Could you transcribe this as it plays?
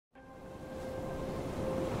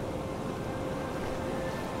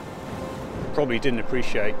probably didn't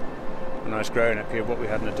appreciate when I was growing up here what we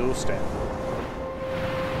had on the doorstep.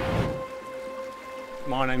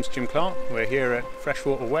 My name's Jim Clark. We're here at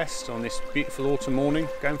Freshwater West on this beautiful autumn morning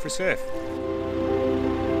going for a surf.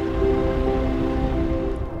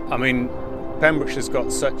 I mean, Pembrokeshire's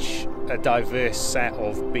got such a diverse set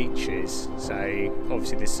of beaches, so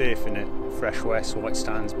obviously there's surfing at Fresh West, White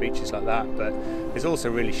Sands, beaches like that, but there's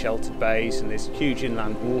also really sheltered bays and there's huge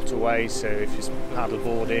inland waterways, so if you're paddle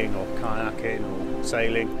boarding or kayaking or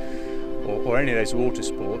sailing or any of those water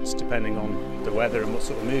sports, depending on the weather and what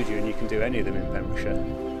sort of mood you're in, you can do any of them in Pembrokeshire.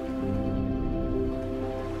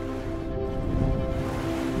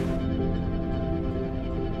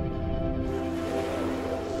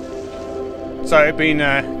 So it'd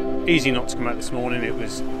been easy not to come out this morning. It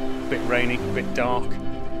was a bit rainy, a bit dark,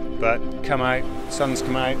 but come out, sun's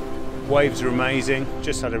come out, waves are amazing.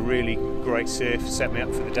 Just had a really great surf, set me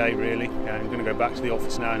up for the day really. I'm going to go back to the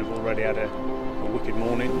office now and I've already had a wicked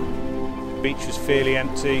morning. The beach was fairly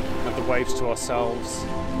empty, had the waves to ourselves,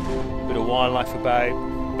 a bit of wildlife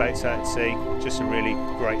about, boats out at sea. Just a really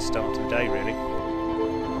great start to the day really.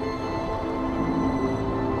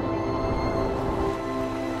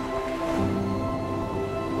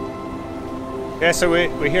 Yeah, so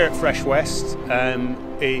we're here at Fresh West.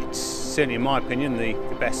 It's certainly, in my opinion, the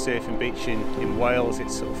best surfing beach in Wales.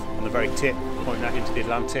 It's sort of on the very tip, pointing out into the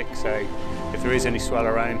Atlantic, so if there is any swell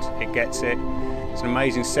around, it gets it. It's an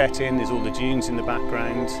amazing setting, there's all the dunes in the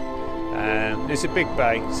background. It's a big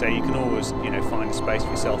bay, so you can always find a space for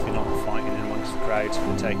yourself. You're not fighting in amongst the crowds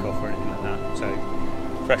for takeoff or anything like that.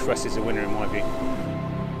 So Fresh West is a winner in my view.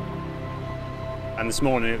 And this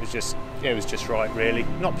morning it was just right really.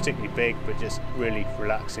 Not particularly big, but just really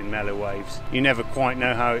relaxing, mellow waves. You never quite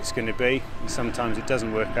know how it's going to be, and sometimes it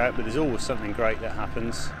doesn't work out, but there's always something great that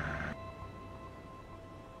happens.